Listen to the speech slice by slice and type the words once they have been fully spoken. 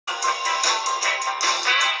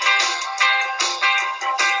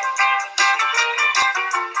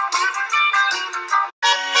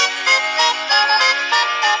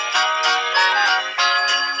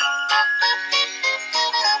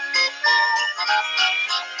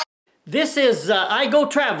This is I Go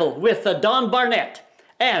Travel with Don Barnett,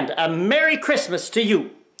 and a Merry Christmas to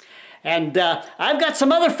you. And I've got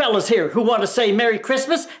some other fellas here who want to say Merry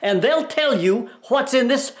Christmas, and they'll tell you what's in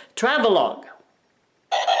this travelogue.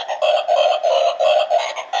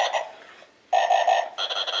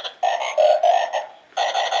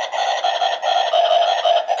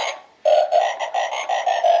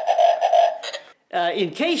 In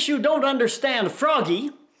case you don't understand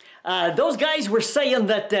Froggy, those guys were saying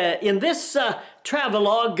that in this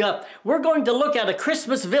travelogue, we're going to look at a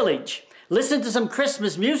Christmas village, listen to some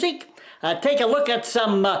Christmas music, take a look at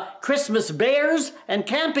some Christmas bears and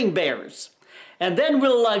camping bears. And then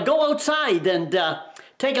we'll go outside and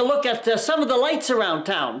take a look at some of the lights around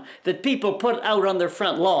town that people put out on their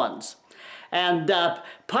front lawns. And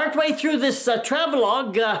partway through this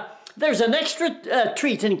travelogue, there's an extra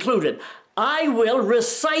treat included. I will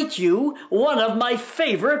recite you one of my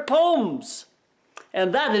favorite poems.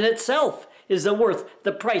 And that in itself is worth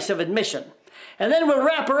the price of admission. And then we'll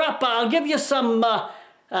wrap her up. I'll give you some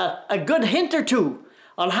a good hint or two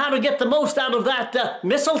on how to get the most out of that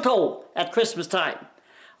mistletoe at Christmas time.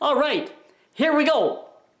 All right, here we go.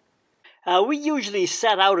 We usually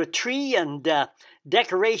set out a tree and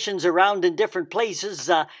decorations around in different places.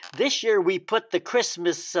 This year we put the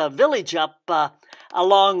Christmas village up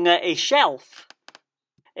along a shelf.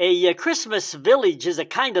 A Christmas village is a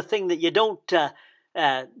kind of thing that you don't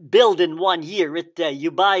build in 1 year.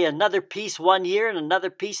 You buy another piece 1 year and another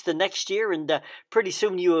piece the next year, and pretty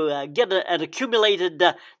soon you get an accumulated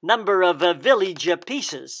number of village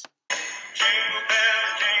pieces. Jingle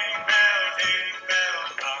bell, jingle bell, jingle bell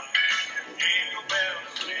rock. Jingle bells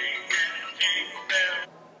swing and jingle bells.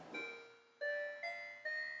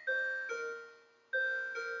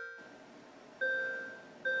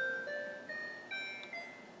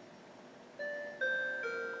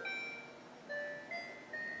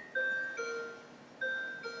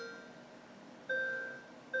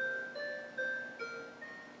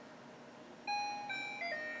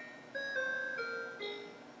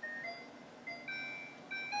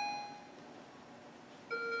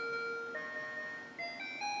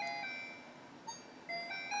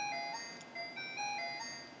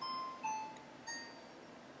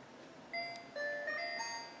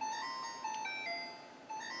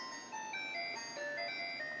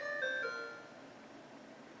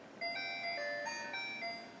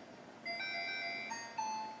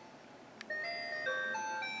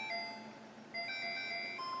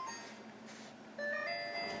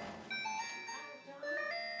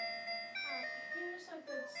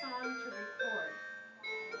 Song to record.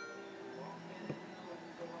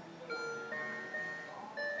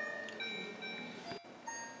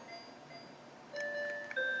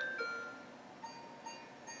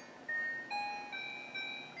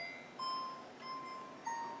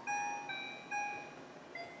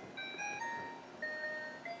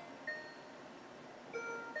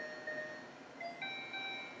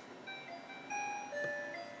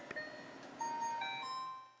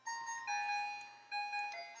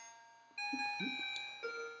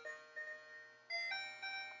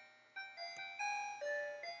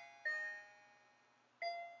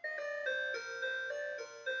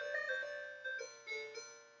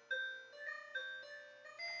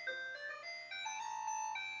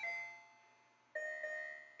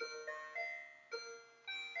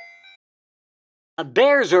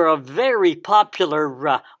 Bears are a very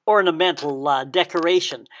popular ornamental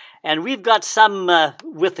decoration, and we've got some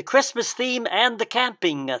with the Christmas theme and the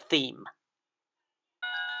camping theme.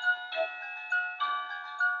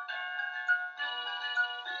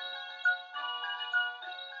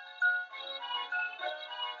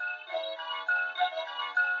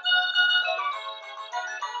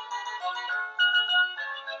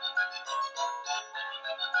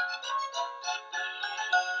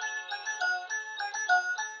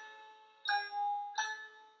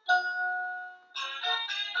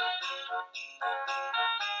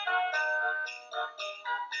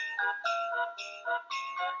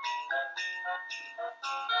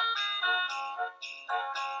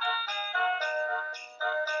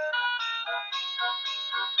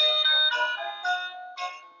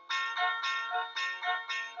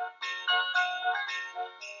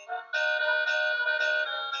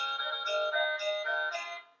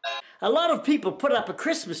 A lot of people put up a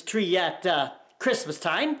Christmas tree at Christmas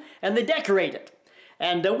time, and they decorate it.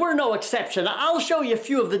 And we're no exception. I'll show you a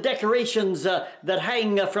few of the decorations that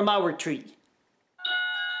hang from our tree.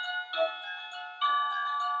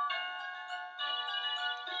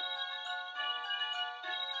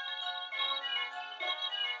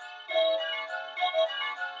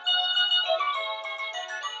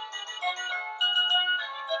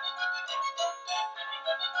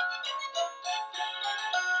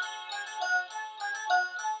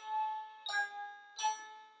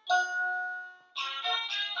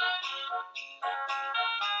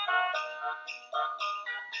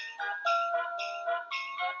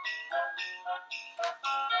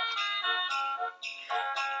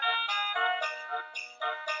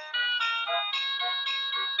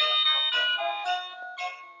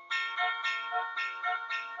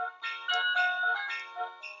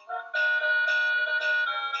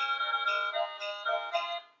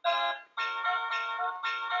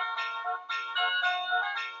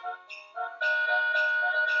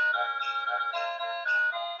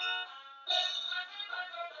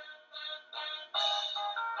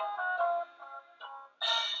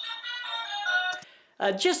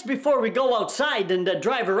 Just before we go outside and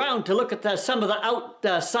drive around to look at some of the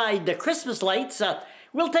outside Christmas lights,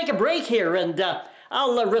 we'll take a break here and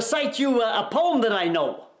I'll recite you a poem that I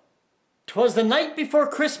know. 'Twas the night before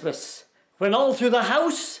Christmas, when all through the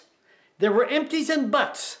house there were empties and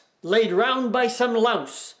butts laid round by some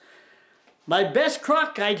louse. My best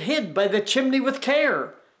crock I'd hid by the chimney with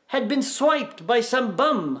care, had been swiped by some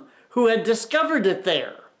bum who had discovered it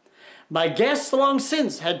there. My guests long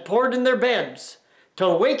since had poured in their beds, to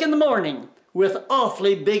wake in the morning with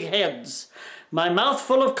awfully big heads. My mouth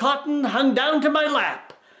full of cotton hung down to my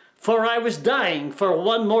lap, for I was dying for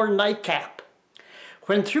one more nightcap.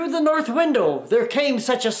 When through the north window there came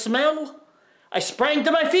such a smell, I sprang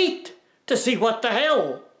to my feet to see what the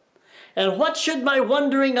hell. And what should my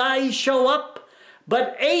wondering eyes show up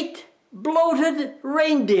but 8 bloated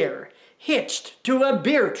reindeer hitched to a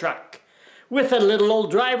beer truck, with a little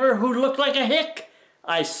old driver who looked like a hick.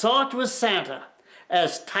 I saw it was Santa,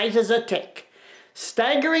 as tight as a tick.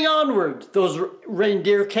 Staggering onward, those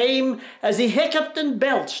reindeer came as he hiccuped and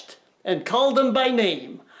belched and called them by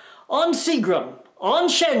name. On Seagram, on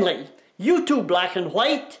Shenley, you two black and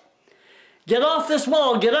white, get off this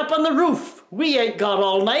wall, get up on the roof, we ain't got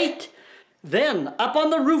all night. Then up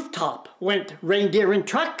on the rooftop went reindeer and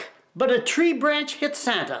truck, but a tree branch hit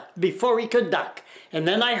Santa before he could duck. And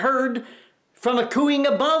then I heard from a cooing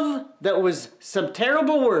above that was some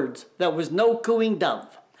terrible words, that was no cooing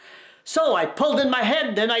dove. So I pulled in my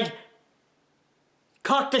head and I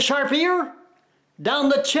cocked a sharp ear. Down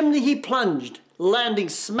the chimney he plunged, landing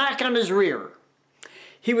smack on his rear.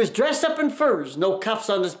 He was dressed up in furs, no cuffs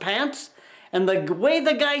on his pants, and the way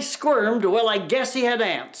the guy squirmed, well, I guess he had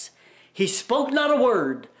ants. He spoke not a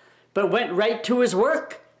word, but went right to his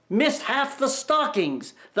work, missed half the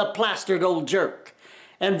stockings, the plastered old jerk.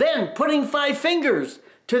 And then, putting 5 fingers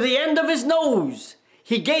to the end of his nose,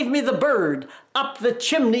 he gave me the bird, up the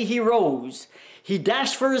chimney he rose. He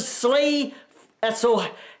dashed for his sleigh at so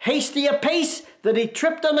hasty a pace that he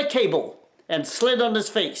tripped on a cable and slid on his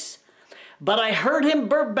face. But I heard him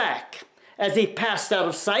burp back as he passed out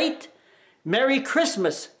of sight, "Merry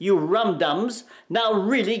Christmas, you rum-dums, now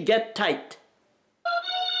really get tight."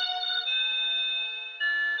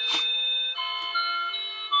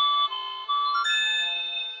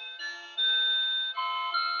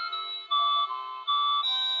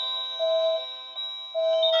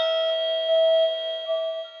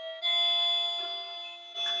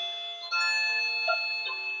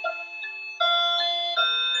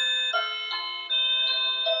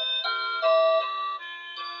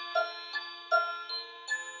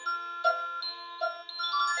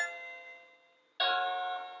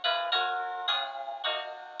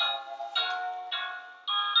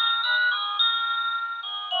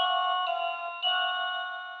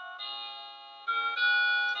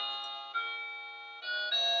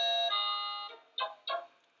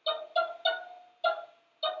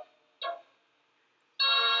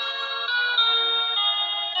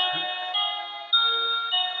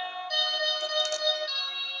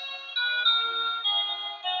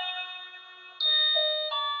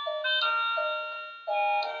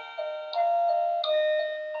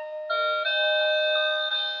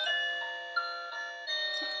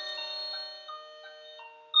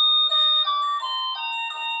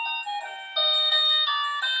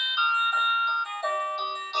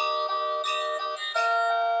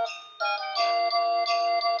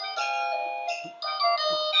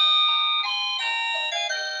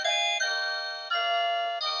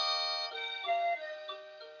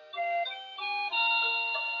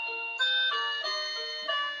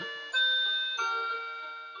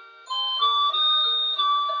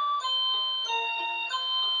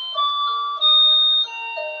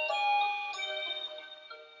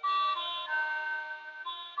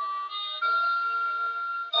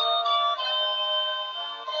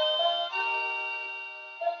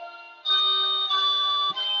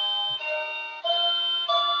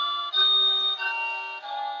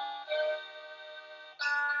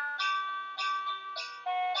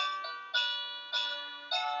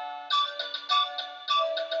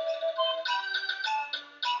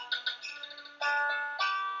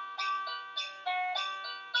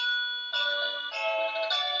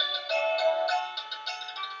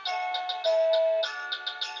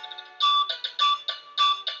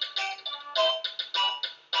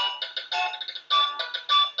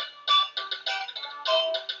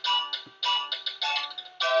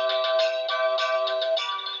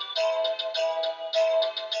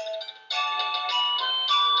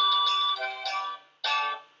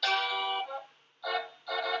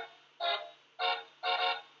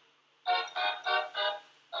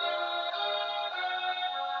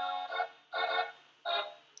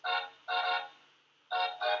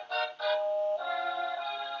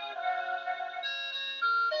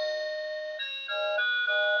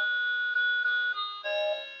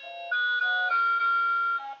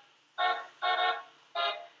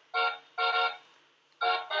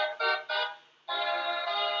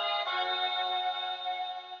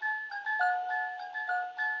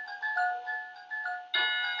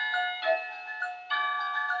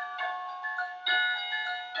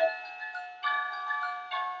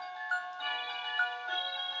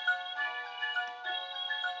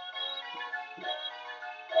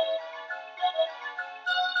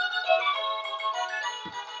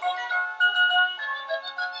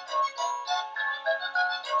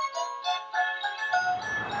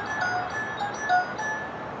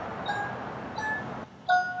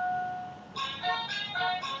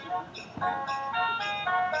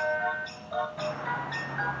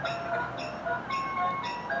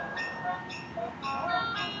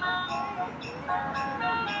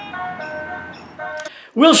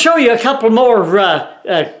 We'll show you a couple more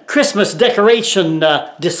Christmas decoration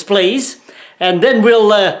displays, and then we'll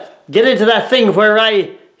get into that thing where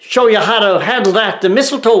I show you how to handle that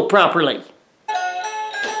mistletoe properly.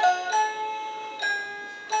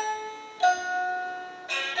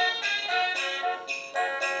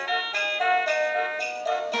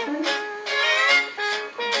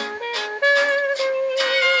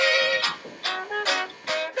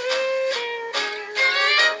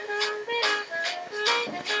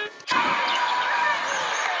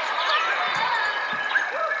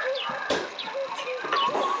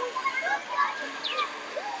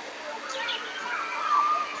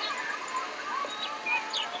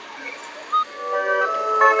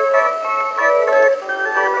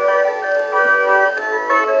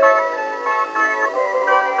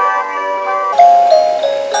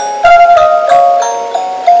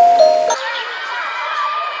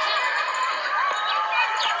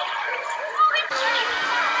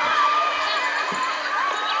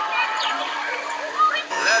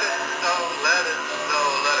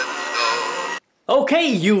 Okay,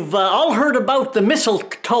 you've all heard about the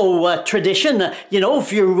mistletoe tradition. You know,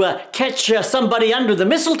 if you catch somebody under the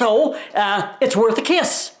mistletoe, it's worth a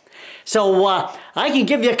kiss. So I can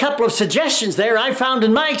give you a couple of suggestions there. I found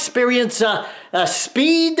in my experience,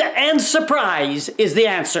 speed and surprise is the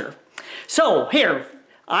answer. So here,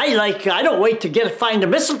 I don't wait to find a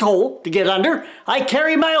mistletoe to get under. I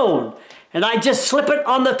carry my own, and I just slip it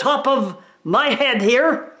on the top of my head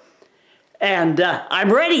here, and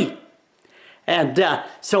I'm ready. And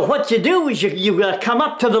so what you do is you come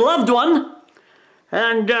up to the loved one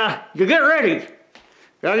and you get ready.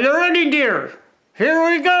 Are you ready, dear? Here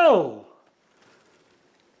we go.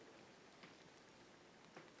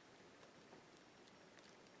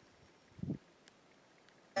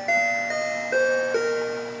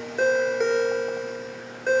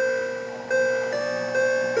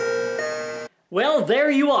 Well, there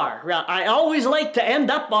you are. I always like to end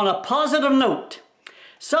up on a positive note.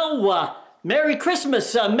 So, Merry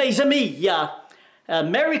Christmas, mes amis.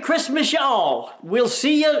 Merry Christmas, y'all. We'll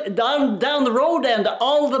see you down the road, and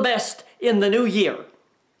all the best in the new year.